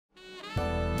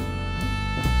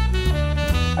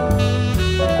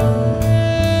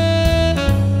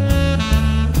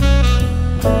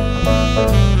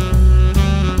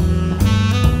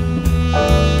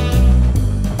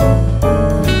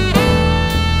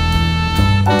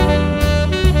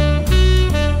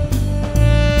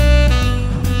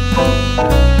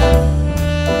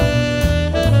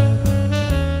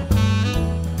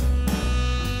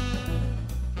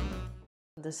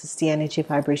the energy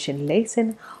vibration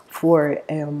lesson for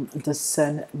the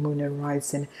sun, moon, and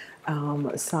rising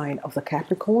sign of the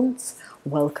Capricorns.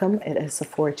 Welcome. It is the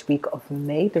 4th week of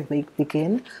May. The week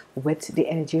begin with the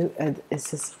energy.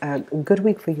 This is a good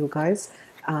week for you guys.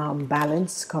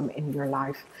 Balance come in your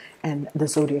life, and the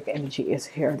zodiac energy is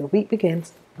here. The week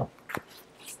begins.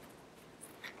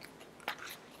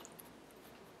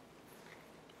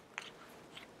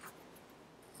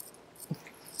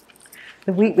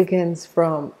 The week begins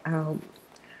from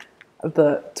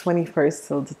the 21st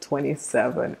till the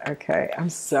 27th. Okay, I'm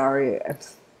sorry, I'm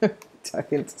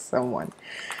talking to someone.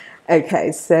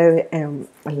 Okay, so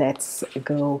let's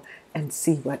go and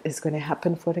see what is going to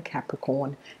happen for the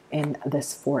Capricorn in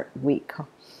this 4th week.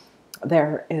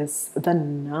 There is the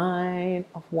 9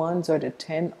 of Wands or the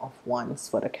 10 of Wands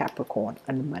for the Capricorn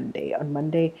on Monday. On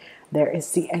Monday, there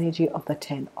is the energy of the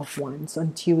 10 of Wands.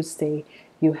 On Tuesday,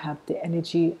 you have the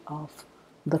energy of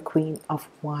the Queen of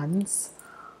Wands.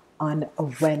 On a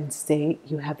Wednesday,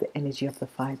 you have the energy of the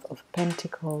 5 of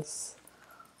Pentacles.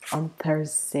 On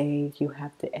Thursday, you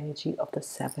have the energy of the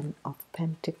 7 of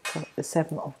Pentacles, the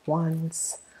 7 of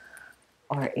Wands,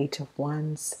 or 8 of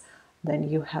Wands. Then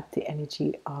you have the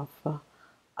energy of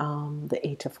the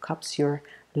 8 of Cups. You're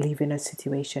leaving a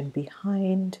situation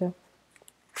behind.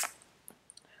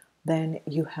 Then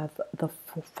you have the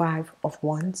 5 of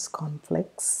Wands,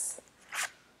 conflicts.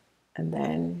 And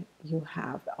then you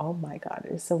have, oh my God,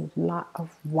 there's a lot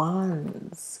of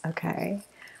wands, okay?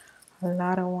 A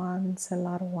lot of wands, a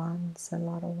lot of wands, a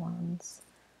lot of wands,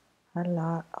 a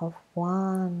lot of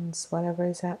wands, whatever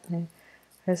is happening.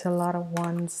 There's a lot of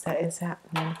wands that is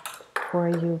happening for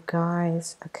you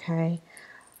guys, okay?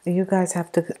 You guys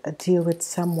have to deal with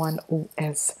someone who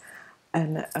is,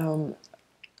 and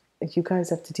you guys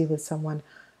have to deal with someone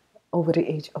over the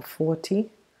age of 40.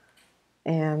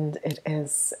 And it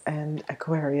is an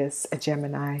Aquarius, a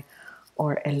Gemini,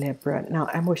 or a Libra. Now,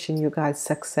 I'm wishing you guys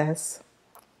success.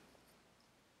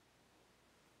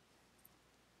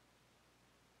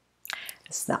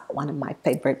 It's not one of my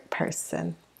favorite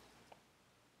person.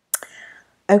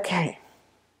 Okay.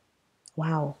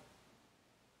 Wow.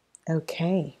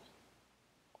 Okay.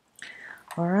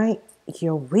 All right.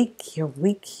 You're weak, you're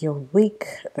weak, you're weak.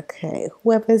 Okay.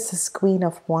 Whoever is this Queen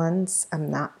of Wands, I'm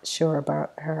not sure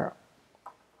about her.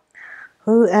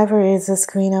 Whoever is this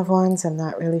Queen of Wands, I'm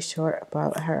not really sure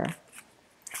about her.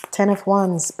 10 of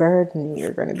Wands, burden.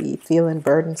 You're going to be feeling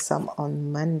burdensome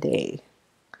on Monday.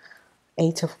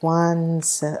 8 of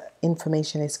Wands,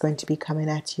 information is going to be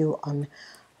coming at you on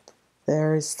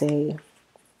Thursday.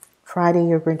 Friday,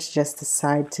 you're going to just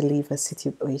decide to leave a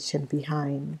situation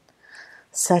behind.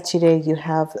 Saturday, you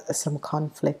have some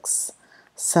conflicts.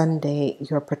 Sunday,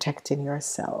 you're protecting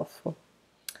yourself.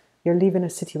 You're leaving a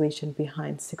situation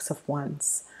behind, 6 of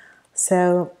Wands.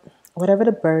 So whatever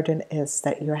the burden is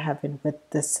that you're having with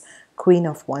this Queen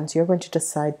of Wands, you're going to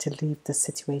decide to leave the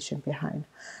situation behind.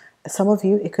 Some of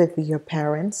you, it could be your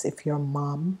parents, if your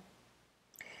mom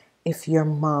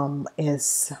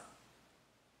is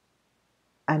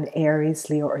an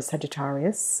Aries, Leo, or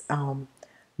Sagittarius,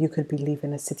 you could be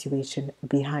leaving a situation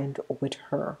behind with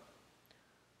her.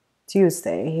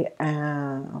 Tuesday,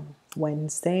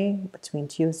 Wednesday, between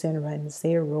Tuesday and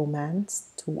Wednesday,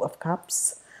 romance, 2 of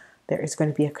Cups. There is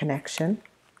going to be a connection.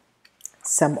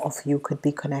 Some of you could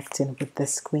be connecting with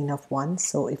this Queen of Wands.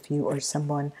 So if you are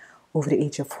someone over the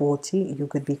age of 40, you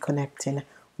could be connecting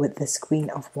with this Queen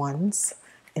of Wands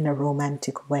in a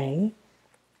romantic way.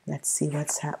 Let's see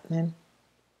what's happening.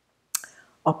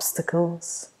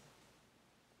 Obstacles.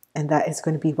 And that is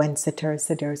going to be Wednesday,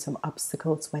 Thursday. There are some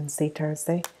obstacles Wednesday,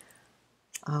 Thursday.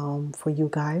 For you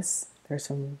guys, there's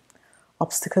some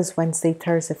obstacles Wednesday,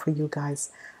 Thursday for you guys.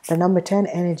 The number 10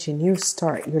 energy, new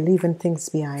start. You're leaving things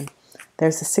behind.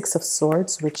 There's the 6 of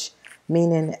Swords, which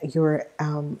meaning you're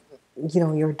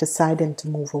you're deciding to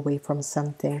move away from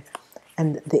something,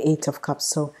 and the 8 of Cups.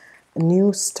 So a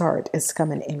new start is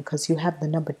coming in because you have the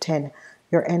number 10.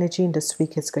 Your energy in this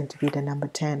week is going to be the number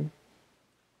 10.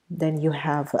 Then you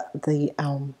have the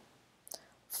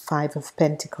 5 of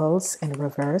Pentacles in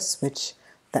reverse, which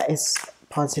that is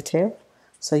positive.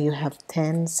 So you have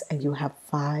 10s and you have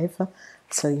 5.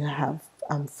 So you have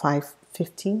 5,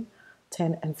 15,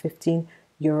 10 and 15.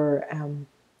 Your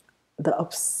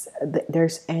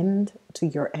there's end to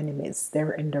your enemies.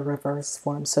 They're in the reverse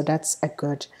form. So that's a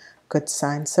good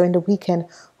sign. So in the weekend,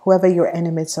 whoever your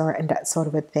enemies are and that sort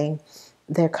of a thing,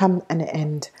 there come an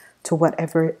end to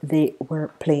whatever they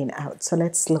were playing out. So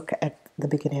let's look at the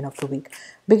beginning of the week.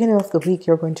 Beginning of the week,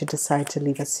 you're going to decide to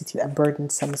leave a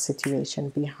burdensome situation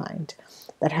behind.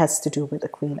 That has to do with the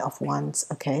Queen of Wands,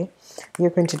 okay?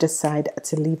 You're going to decide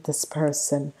to leave this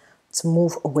person to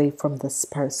move away from this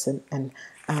person and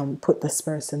put this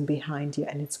person behind you,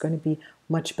 and it's going to be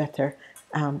much better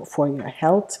for your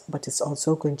health, but it's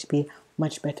also going to be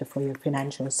much better for your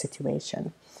financial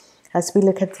situation. As we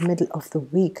look at the middle of the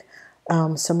week,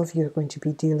 some of you are going to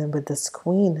be dealing with this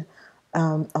Queen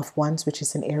of Wands, which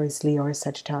is an Aries, Leo, or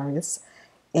Sagittarius,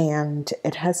 and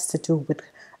it has to do with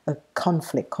a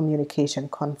conflict, communication,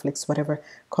 conflicts, whatever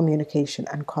communication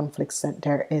and conflicts that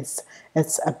there is.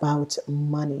 It's about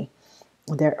money.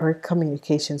 There are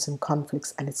communications and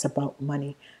conflicts, and it's about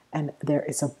money, and there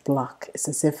is a block. It's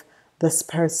as if this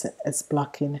person is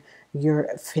blocking your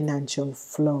financial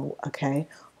flow. Okay,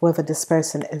 whoever this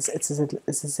person is, it's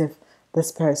as if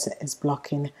this person is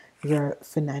blocking your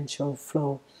financial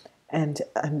flow and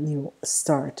a new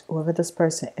start. Whoever this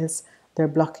person is, they're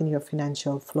blocking your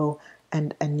financial flow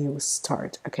and a new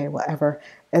start. Okay, whatever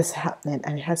is happening,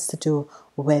 and it has to do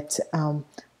with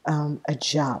a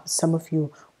job. Some of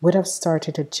you would have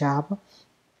started a job,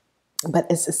 but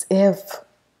it's as if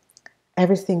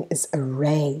everything is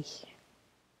array.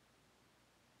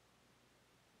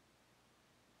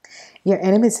 Your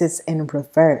enemies is in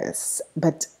reverse,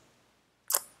 but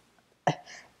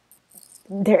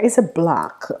there is a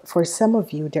block. For some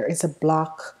of you, there is a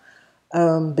block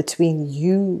between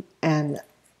you and,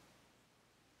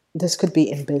 this could be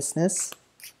in business.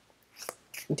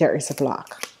 There is a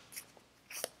block.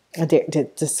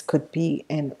 This could be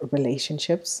in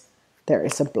relationships. There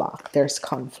is a block. There's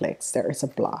conflicts. There is a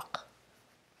block.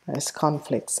 There's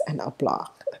conflicts and a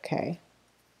block. Okay.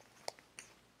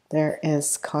 There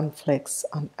is conflicts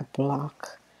on a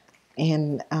block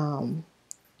in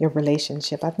your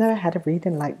relationship. I've never had a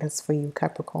reading like this for you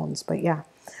Capricorns, but yeah,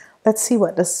 let's see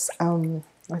what this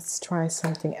let's try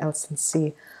something else and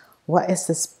see what is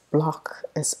this block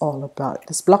is all about.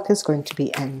 This block is going to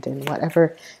be ending.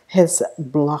 Whatever is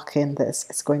blocking this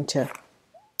is going to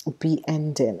be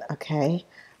ending. Okay,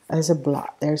 there's a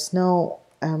block. There's no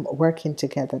working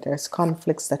together. There's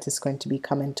conflicts that is going to be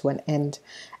coming to an end,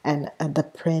 and the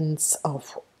Prince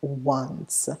of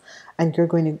Wands, and you're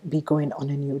going to be going on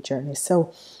a new journey.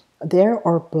 So there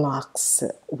are blocks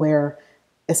where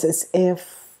it's as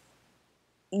if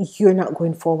you're not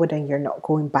going forward and you're not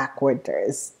going backward. There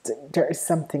is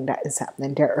something that is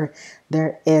happening.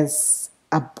 There is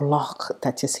a block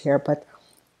that is here, but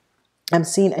I'm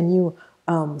seeing a new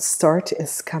start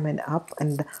is coming up,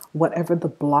 and whatever the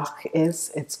block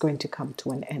is, it's going to come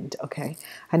to an end. Okay,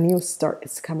 a new start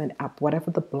is coming up.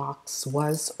 Whatever the blocks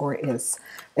was or is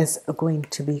going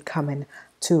to be coming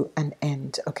to an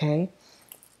end. Okay,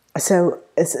 so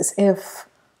it's as if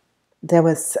there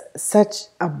was such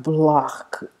a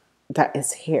block that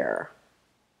is here,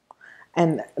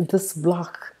 and this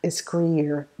block is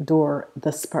clear door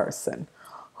this person.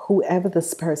 Whoever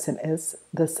this person is,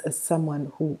 this is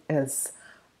someone who is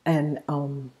an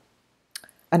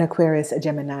Aquarius, a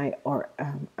Gemini, or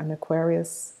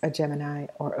a Gemini,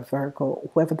 or a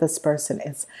Virgo. Whoever this person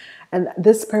is, and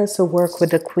this person work with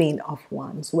the Queen of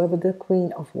Wands. Whoever the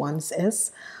Queen of Wands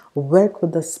is, work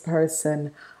with this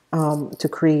person to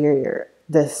create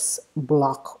this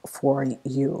block for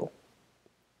you.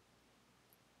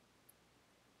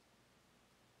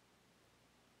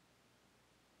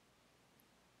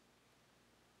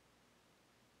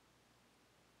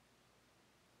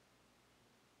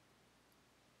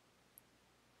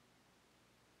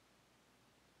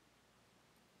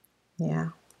 Yeah.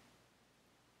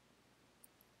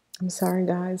 I'm sorry,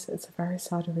 guys. It's a very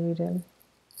sad reading.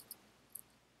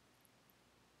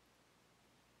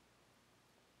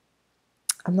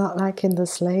 I'm not liking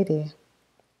this lady.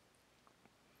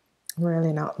 I'm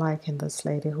really not liking this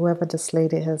lady. Whoever this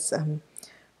lady is, I'm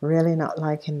really not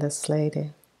liking this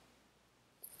lady.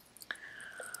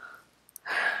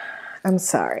 I'm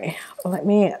sorry. Let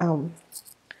me,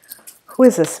 who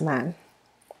is this man?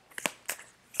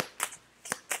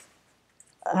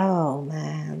 Oh,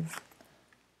 man.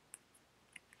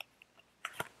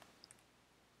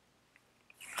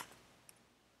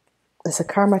 It's a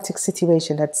karmatic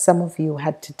situation that some of you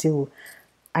had to deal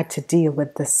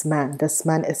with this man. This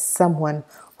man is someone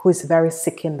who is very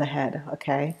sick in the head,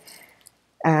 okay?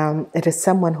 It is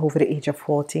someone over the age of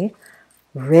 40,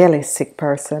 really sick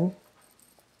person,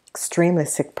 extremely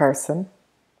sick person.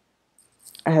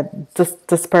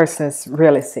 This person is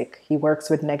really sick. He works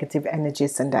with negative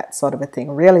energies and that sort of a thing.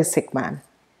 Really sick man.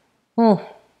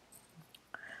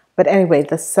 But anyway,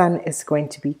 the sun is going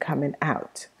to be coming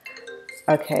out.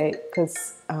 Okay,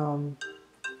 because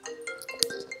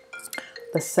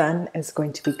the sun is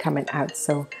going to be coming out.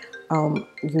 So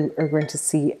you are going to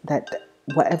see that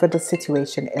whatever the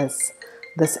situation is,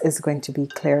 this is going to be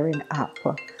clearing up.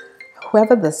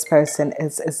 Whoever this person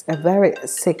is a very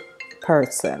sick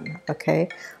person, okay?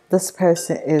 This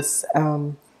person is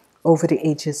over the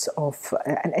ages of,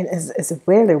 and is a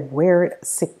really weird,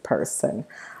 sick person.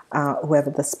 Whoever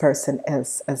this person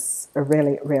is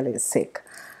really, really sick.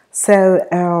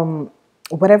 So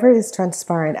whatever is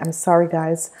transpiring, I'm sorry,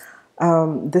 guys.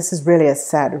 This is really a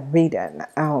sad reading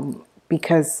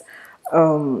because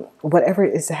whatever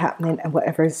is happening and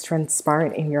whatever is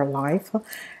transpiring in your life,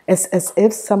 it's as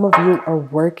if some of you are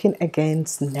working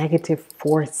against negative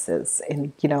forces,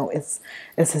 and it's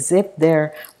as if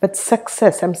they're, but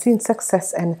success, I'm seeing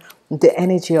success and the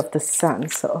energy of the sun.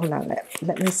 So hold on,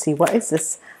 let me see, what is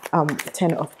this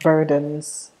 10 of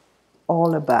burdens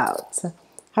all about?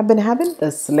 I've been having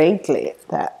this lately,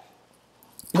 that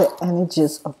the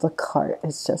energies of the card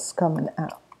is just coming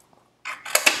out.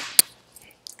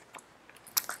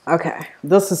 Okay,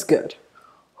 this is good.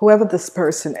 Whoever this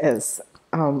person is,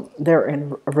 they're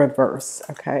in reverse,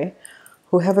 okay?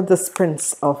 Whoever this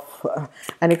prince of,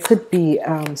 and it could be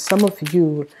some of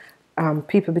you,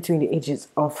 people between the ages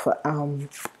of,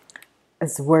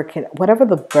 is working, whatever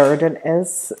the burden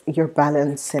is, you're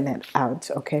balancing it out,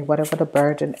 okay? Whatever the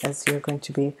burden is, you're going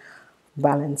to be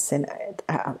balancing it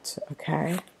out,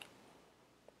 okay?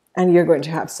 And you're going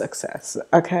to have success,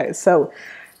 okay? So,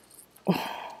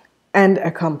 and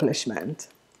accomplishment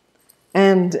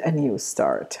and a new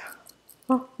start.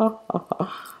 Oh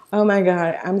my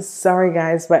God, I'm sorry,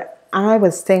 guys, but I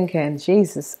was thinking,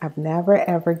 Jesus, I've never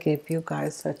ever give you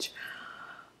guys such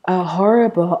a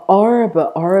horrible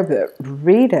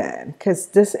reading, because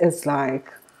this is like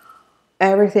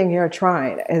everything you're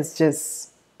trying is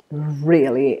just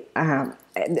really,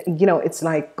 it's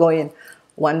like going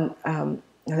one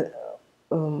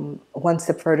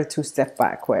step further, two steps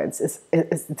backwards.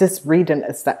 This reading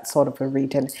is that sort of a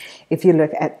reading. If you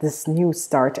look at this new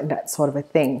start and that sort of a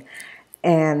thing,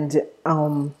 and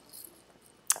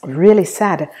really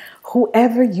sad.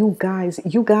 Whoever you guys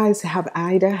have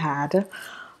either had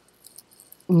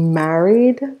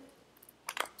married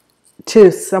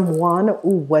to someone who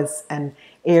was an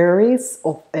Aries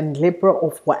or an Libra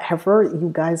or whatever. You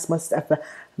guys must have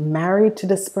married to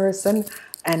this person,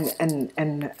 and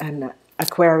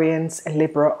Aquarians, a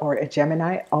Libra or a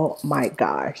Gemini. Oh my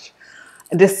gosh,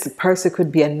 this person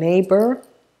could be a neighbor.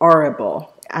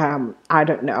 Horrible. I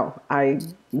don't know.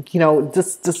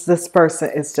 This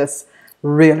person is just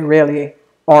really, really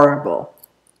horrible.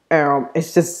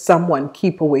 It's just someone,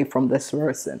 keep away from this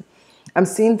person. I'm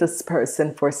seeing this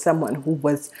person for someone who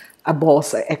was a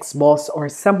boss, an ex-boss, or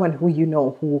someone who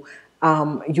who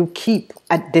you keep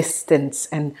at distance.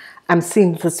 And I'm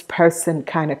seeing this person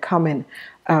kind of coming,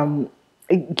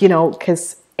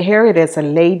 because here it is, a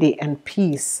lady and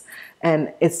peace.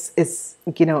 And it's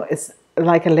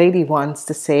like a lady wants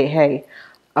to say, hey,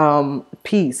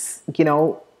 peace,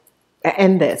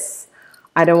 end this.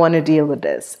 I don't want to deal with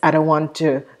this. I don't want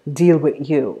to deal with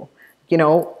you,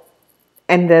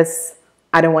 end this.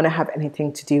 I don't want to have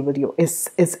anything to do with you. It's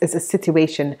a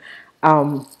situation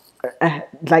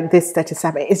like this that is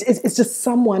happening. It's just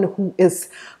someone who is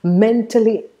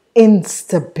mentally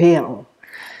instable,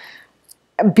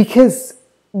 because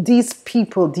these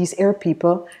people, these air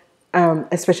people,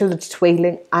 especially the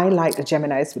twailing, I like the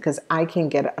Geminis because I can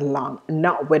get along,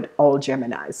 not with all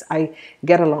Geminis. I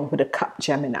get along with the cup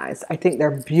Geminis. I think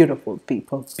they're beautiful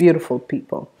people, beautiful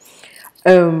people.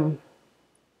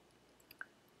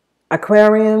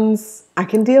 Aquarians, I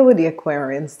can deal with the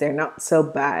Aquarians. They're not so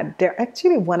bad. They're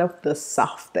actually one of the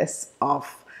softest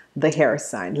of the hair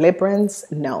sign. Librans,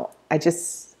 no. I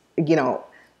just, no,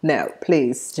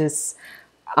 please just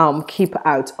keep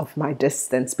out of my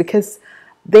distance, because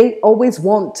they always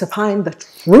want to find the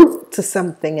truth to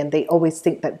something, and they always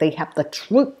think that they have the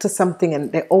truth to something,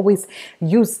 and they always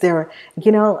use their,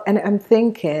 and I'm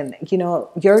thinking,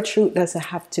 your truth doesn't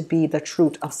have to be the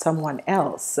truth of someone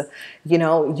else.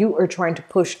 You are trying to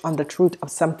push on the truth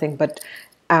of something, but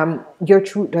your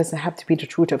truth doesn't have to be the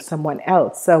truth of someone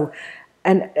else. So,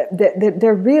 and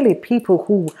they're really people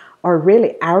who are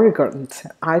really arrogant,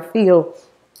 I feel.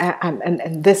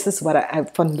 And this is what I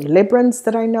from the Librans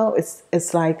that I know,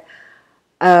 it's like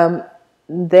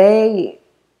they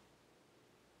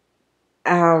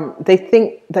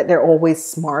think that they're always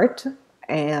smart,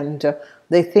 and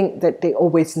they think that they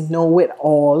always know it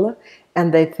all,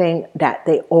 and they think that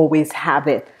they always have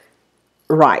it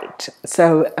right.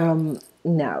 So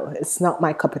no, it's not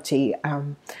my cup of tea.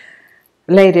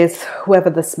 Ladies,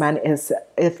 whoever this man is,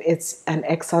 if it's an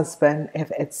ex-husband, if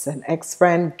it's an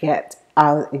ex-friend, get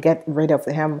rid of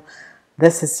him.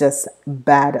 This is just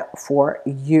bad for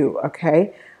you,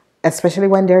 okay? Especially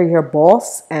when they're your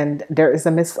boss and there is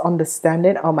a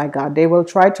misunderstanding. Oh my God, they will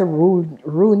try to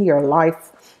ruin your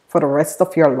life for the rest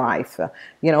of your life.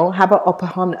 You know, have an upper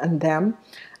hand on them.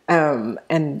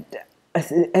 And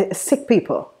sick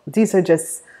people, these are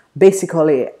just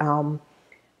basically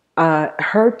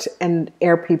hurt and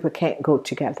air people can't go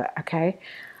together. Okay.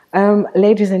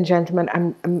 Ladies and gentlemen,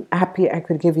 I'm happy I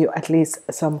could give you at least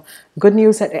some good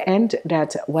news at the end,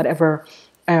 that whatever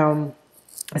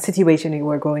situation you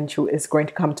were going through is going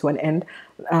to come to an end.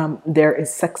 There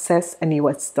is success, a new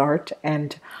start,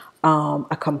 and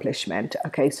accomplishment.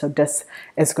 Okay, so this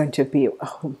is going to be,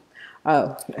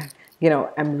 you know,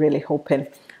 I'm really hoping.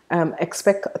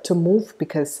 Expect to move,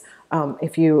 because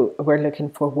if you were looking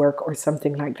for work or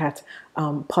something like that,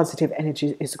 positive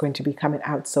energy is going to be coming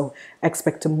out. So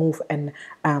expect to move, and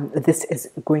this is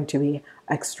going to be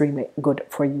extremely good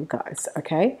for you guys.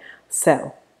 Okay,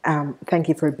 so thank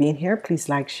you for being here. Please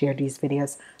like, share these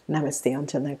videos. Namaste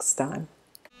until next time.